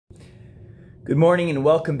Good morning and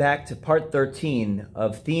welcome back to part 13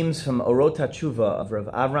 of themes from Orot HaTeshuva of Rav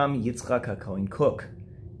Avram Yitzchak HaKohen Kook.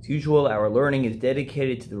 As usual, our learning is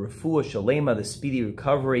dedicated to the Refuah Shalema, the speedy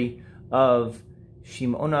recovery of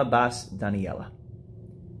Shimona Bas Daniela.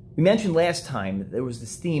 We mentioned last time that there was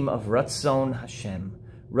this theme of Ratzon Hashem.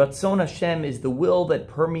 Ratzon Hashem is the will that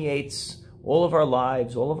permeates all of our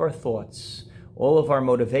lives, all of our thoughts, all of our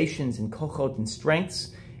motivations and kochot and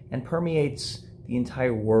strengths, and permeates the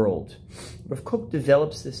entire world. Rav Kook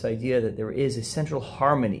develops this idea that there is a central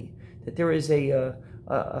harmony, that there is a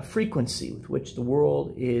frequency with which the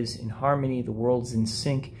world is in harmony, the world's in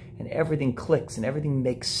sync, and everything clicks and everything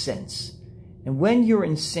makes sense. And when you're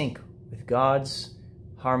in sync with God's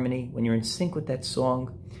harmony, when you're in sync with that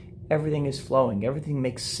song, everything is flowing, everything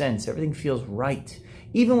makes sense, everything feels right.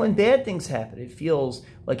 Even when bad things happen, it feels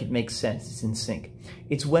like it makes sense, it's in sync.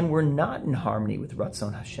 It's when we're not in harmony with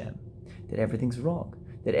Ratzon Hashem that everything's wrong,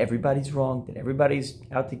 that everybody's wrong, that everybody's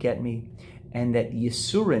out to get me, and that the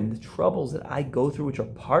Yisurin, the troubles that I go through, which are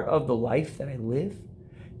part of the life that I live,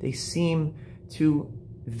 they seem to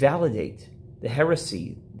validate the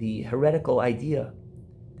heresy, the heretical idea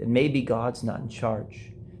that maybe God's not in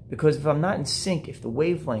charge. Because if I'm not in sync, if the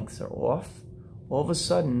wavelengths are off, all of a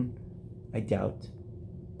sudden, I doubt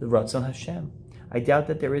the Ratzon Hashem. I doubt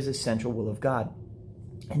that there is a central will of God.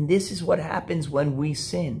 And this is what happens when we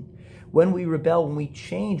sin. When we rebel, when we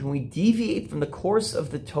change, when we deviate from the course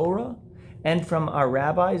of the Torah and from our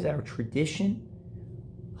rabbis, our tradition,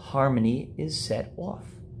 harmony is set off.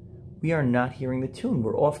 We are not hearing the tune.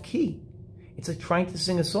 We're off key. It's like trying to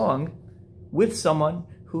sing a song with someone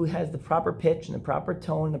who has the proper pitch and the proper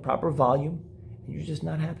tone and the proper volume, and you're just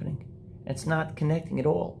not happening. And it's not connecting at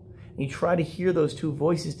all. And you try to hear those two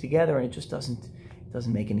voices together, and it just doesn't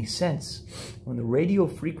make any sense. When the radio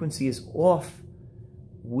frequency is off,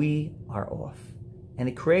 we are off. And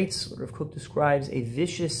it creates, what Rav Kook describes, a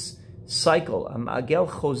vicious cycle. A ma'agel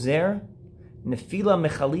chozer, nefila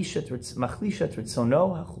machlisha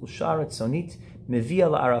ritzono, hachulsha ritzonit, mevia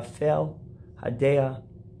la'arafel, hadea,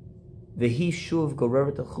 vehi shuv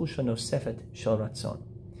goreret al-chusha nosefet shel ratzon.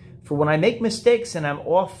 For when I make mistakes and I'm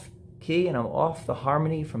off key and I'm off the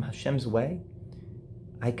harmony from Hashem's way,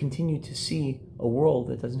 I continue to see a world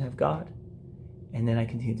that doesn't have God. And then I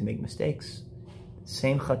continue to make mistakes.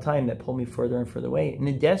 Same chataim that pull me further and further away in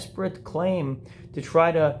a desperate claim to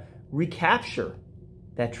try to recapture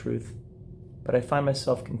that truth. But I find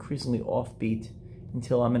myself increasingly offbeat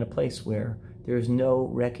until I'm in a place where there is no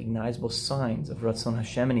recognizable signs of Ratzon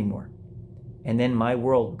Hashem anymore. And then my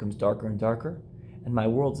world becomes darker and darker, and my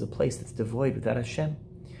world is a place that's devoid without Hashem.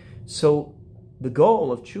 So the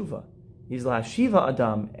goal of tshuva is la'ashiva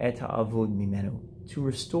adam et ha'avud mimenu, to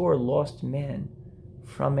restore lost man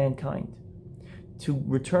from mankind, to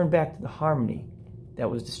return back to the harmony that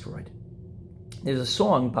was destroyed. There's a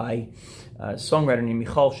song by a songwriter named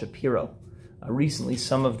Michal Shapiro. Recently,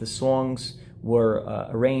 some of the songs were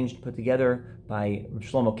arranged, put together by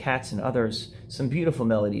Shlomo Katz and others, some beautiful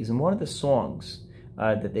melodies. And one of the songs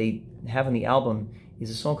that they have on the album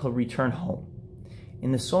is a song called Return Home.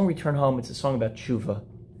 In the song Return Home, it's a song about tshuva.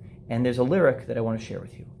 And there's a lyric that I want to share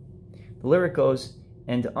with you. The lyric goes,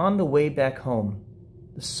 "And on the way back home,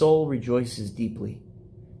 the soul rejoices deeply.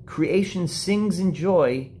 Creation sings in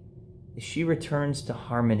joy as she returns to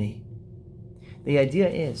harmony." The idea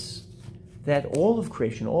is that all of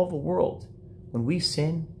creation, all of the world, when we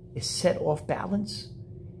sin, is set off balance,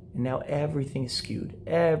 and now everything is skewed.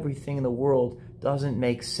 Everything in the world doesn't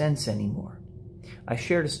make sense anymore. I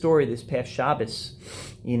shared a story this past Shabbos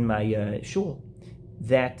in my shul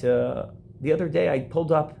that the other day I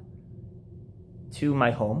pulled up to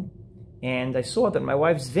my home, and I saw that my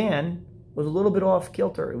wife's van was a little bit off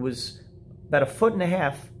kilter. It was about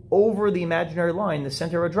 1.5 feet over the imaginary line, the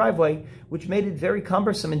center of our driveway, which made it very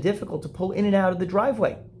cumbersome and difficult to pull in and out of the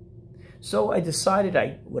driveway. So I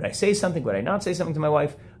decided, would I say something? Would I not say something to my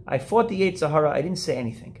wife? I fought the Yetzer Hara. I didn't say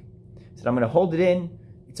anything. I said, I'm going to hold it in.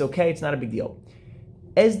 It's okay. It's not a big deal.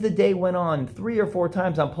 As the day went on, 3 or 4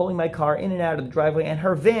 times I'm pulling my car in and out of the driveway, and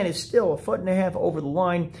her van is still 1.5 feet over the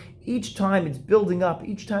line. Each time it's building up.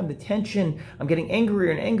 Each time the tension, I'm getting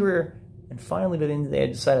angrier and angrier. And finally, by the end of the day, I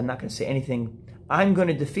decided I'm not going to say anything. I'm going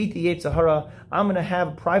to defeat the Yetzer Hara. I'm going to have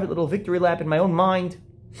a private little victory lap in my own mind.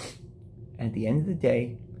 And at the end of the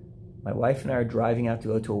day, my wife and I are driving out to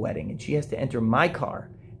go to a wedding, and she has to enter my car.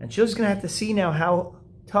 And she's going to have to see now how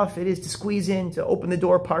tough it is to squeeze in, to open the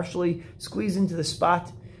door partially, squeeze into the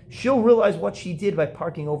spot. She'll realize what she did by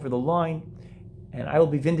parking over the line, and I will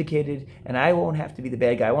be vindicated, and I won't have to be the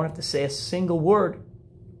bad guy. I won't have to say a single word.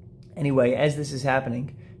 Anyway, as this is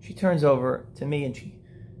happening, she turns over to me and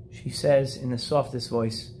she says in the softest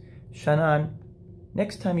voice, Shanan,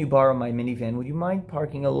 next time you borrow my minivan, would you mind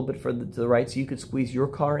parking a little bit further to the right so you could squeeze your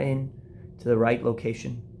car in to the right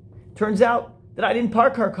location? Turns out that I didn't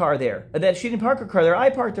park her car there, that she didn't park her car there, I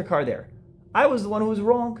parked her car there. I was the one who was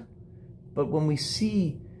wrong. But when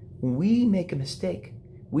we make a mistake,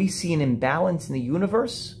 we see an imbalance in the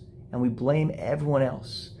universe and we blame everyone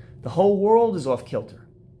else. The whole world is off kilter.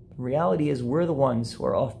 The reality is we're the ones who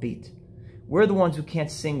are offbeat. We're the ones who can't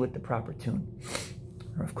sing with the proper tune.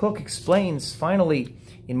 Rav Kook explains finally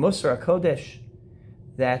in Musar HaKodesh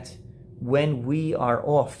that when we are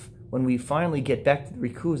off, when we finally get back to the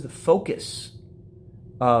rikuz, the focus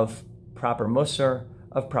of proper Musar,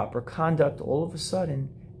 of proper conduct, all of a sudden,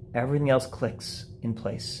 everything else clicks in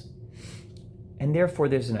place. And therefore,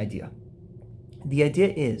 there's an idea. The idea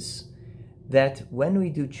is that when we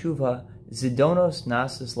do tshuva, zidonos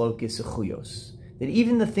nasas lo kisechuyos, that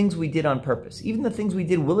even the things we did on purpose, even the things we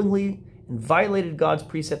did willingly and violated God's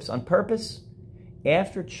precepts on purpose,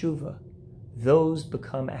 after tshuva, those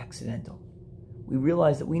become accidental. We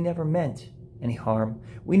realize that we never meant any harm.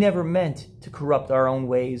 We never meant to corrupt our own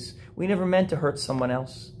ways. We never meant to hurt someone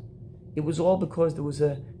else. It was all because there was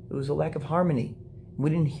a lack of harmony. We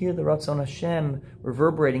didn't hear the Ratzon Hashem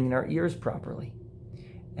reverberating in our ears properly.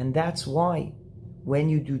 And that's why when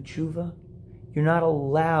you do tshuva, you're not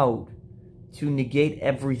allowed to negate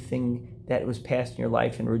everything that was past in your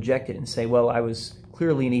life and reject it and say, well, I was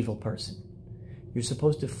clearly an evil person. You're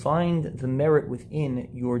supposed to find the merit within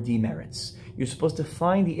your demerits. You're supposed to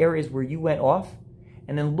find the areas where you went off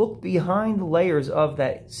and then look behind the layers of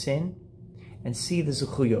that sin and see the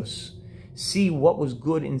zechuyos. See what was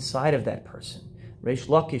good inside of that person. Reish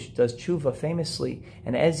Lakish does tshuva famously,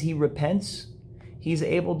 and as he repents, he's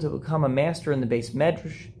able to become a master in the base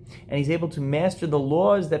medrash, and he's able to master the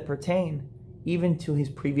laws that pertain even to his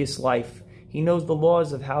previous life. He knows the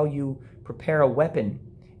laws of how you prepare a weapon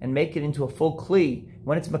and make it into a full kli,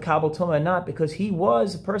 when it's makabel tuma or not, because he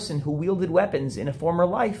was a person who wielded weapons in a former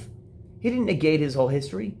life. He didn't negate his whole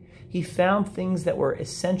history. He found things that were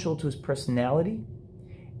essential to his personality,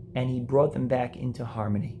 and he brought them back into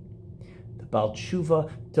harmony. The Baal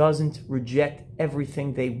Tshuva doesn't reject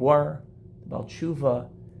everything they were. The Baal Tshuva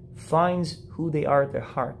finds who they are at their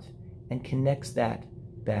heart and connects that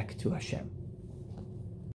back to Hashem.